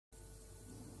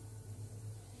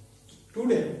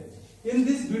Today in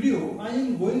this video I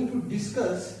am going to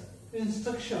discuss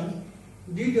instruction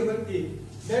DAA,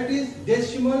 that is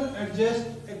decimal adjust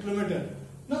accumulator.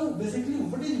 Now basically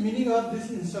what is meaning of this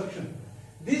instruction?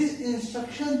 This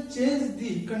instruction changes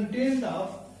the content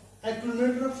of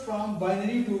accumulator from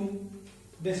binary to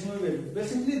decimal value.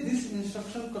 Basically this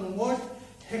instruction converts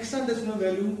hexadecimal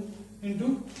value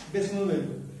into decimal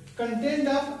value. Content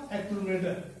of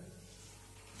accumulator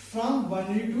from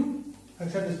binary to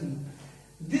hexadecimal.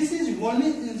 This is only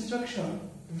instruction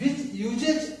which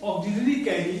uses auxiliary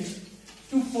carry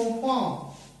to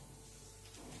perform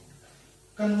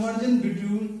conversion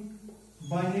between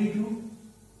binary to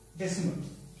decimal.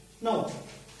 Now,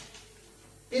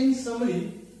 in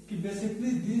summary,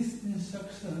 basically this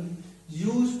instruction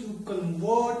used to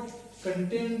convert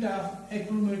content of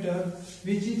accumulator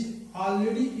which is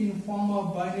already in form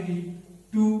of binary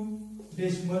to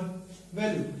decimal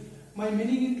value. My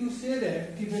meaning is to say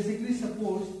that basically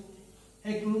suppose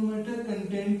accumulator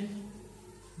content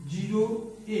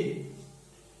 0A,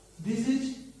 this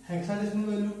is hexadecimal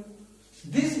value.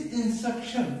 This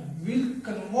instruction will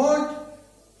convert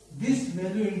this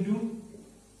value into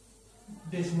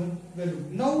decimal value.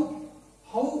 Now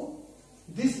how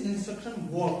this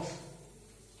instruction works?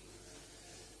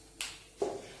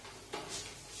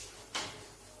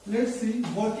 Let's see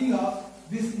working of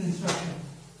this instruction.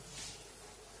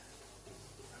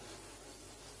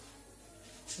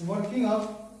 Working of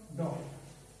dot.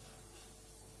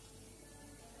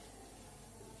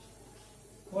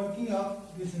 Working of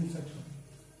this instruction.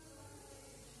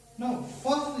 Now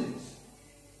first is,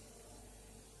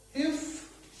 if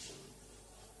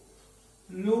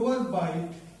lower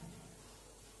byte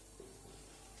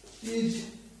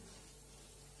is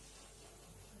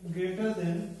greater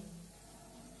than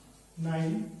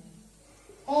 9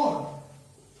 or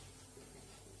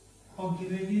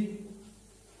auxiliary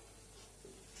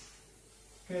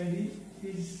carry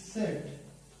is set,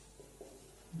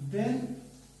 then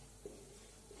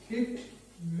it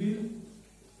will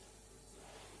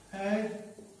add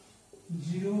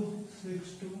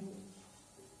 0.6 to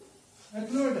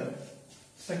accumulator.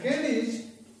 Second is,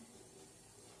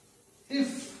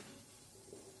 if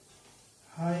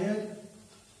higher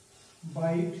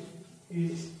byte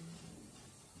is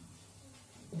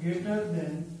greater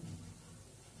than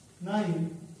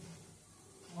 9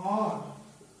 or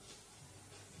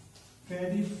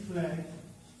carry flag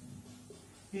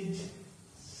is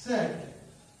set,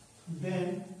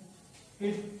 then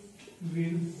it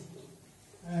will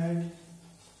add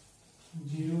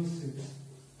 0.6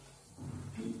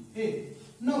 to A.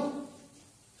 Now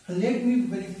let me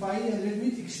verify and let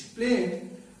me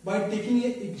explain by taking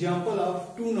an example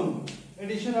of two numbers,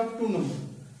 addition of two numbers.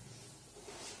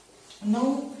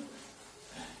 Now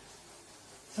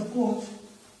suppose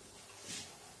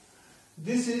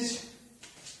this is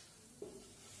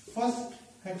first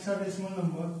hexadecimal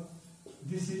number,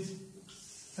 this is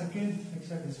second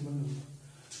hexadecimal number.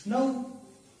 Now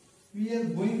we are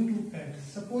going to add,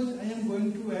 suppose I am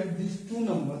going to add these two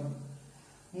numbers,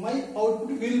 my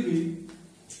output will be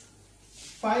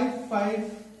 5,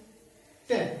 5,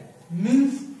 10,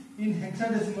 means in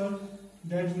hexadecimal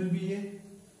that will be a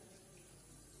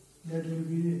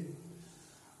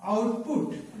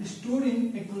output stored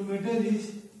in accumulator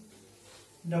is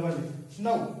AA.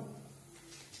 Now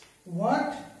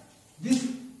what this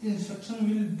instruction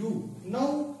will do?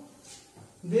 Now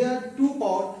there are two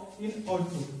parts in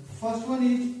output. First one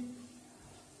is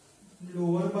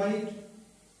lower byte,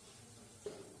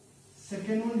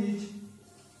 second one is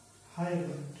higher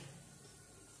byte.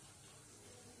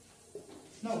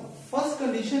 Now first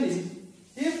condition is,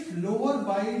 if lower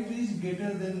byte is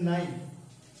greater than 9,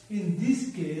 in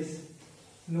this case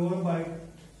lower byte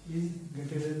is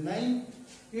greater than 9,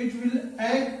 it will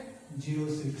add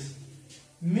 0.6,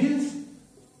 means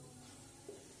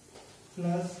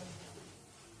plus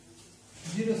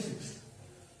 0.6.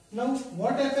 Now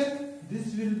what happened?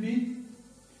 This will be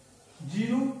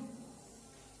 0,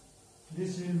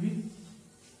 this will be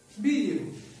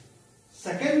B0.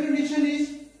 Second condition is,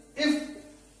 if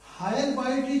higher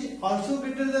byte is also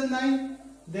greater than 9,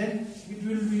 then it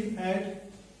will be at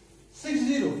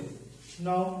 60.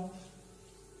 Now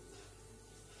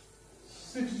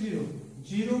 60,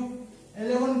 0,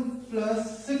 11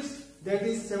 plus 6, that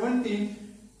is 17,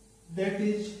 that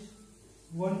is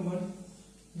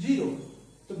 110.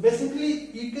 So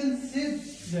basically you can say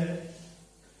that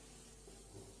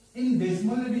in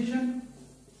decimal addition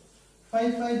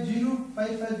 550,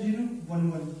 550,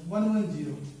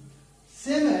 110.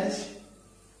 Same as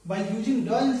by using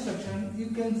DAA instruction, you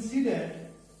can see that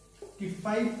if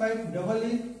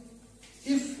 5588,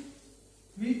 if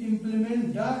we implement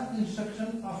then DAA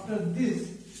instruction after this,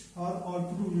 our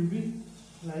output will be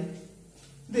like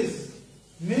this.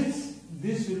 Means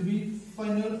this will be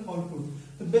final output.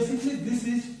 So basically this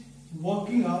is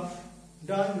working of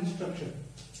DAA instruction.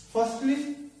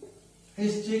 Firstly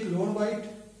is check lower byte,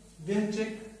 then check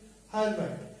higher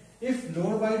byte. If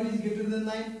lower byte is greater than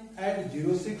 9, add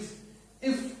 06.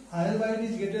 If higher byte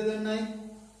is greater than 9,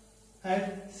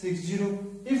 add 60.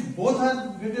 If both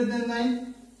are greater than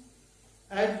 9,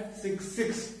 add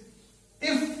 66.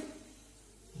 If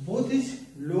both is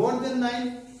lower than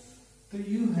 9, so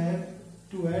you have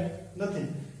to add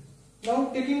nothing.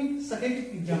 Now taking second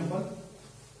example.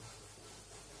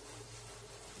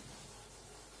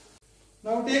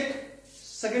 Now take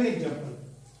second example.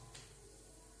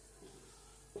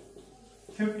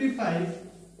 55,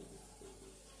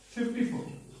 54,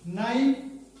 9A.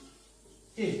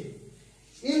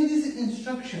 In this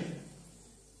instruction,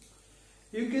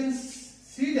 you can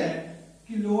see that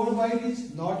lower byte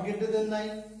is not greater than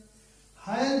 9,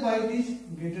 higher byte is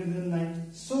greater than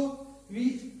 9. So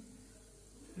we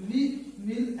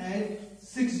will add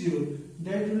 60.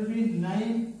 That will be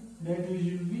 9. That will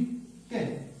be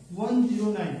 10.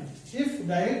 109. If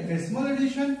direct decimal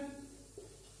addition,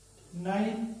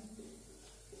 9.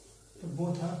 So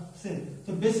both are same.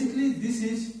 So basically this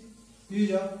is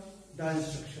use of DAA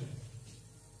instruction.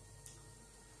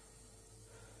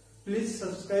 Please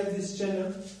subscribe this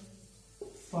channel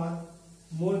for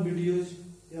more videos,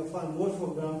 for more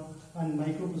program on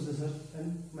microprocessor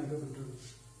and microcontroller.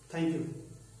 Thank you.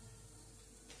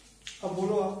 अब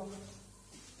बोलो आप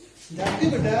जाते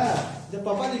बेटा जब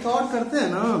पापा record करते हैं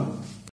ना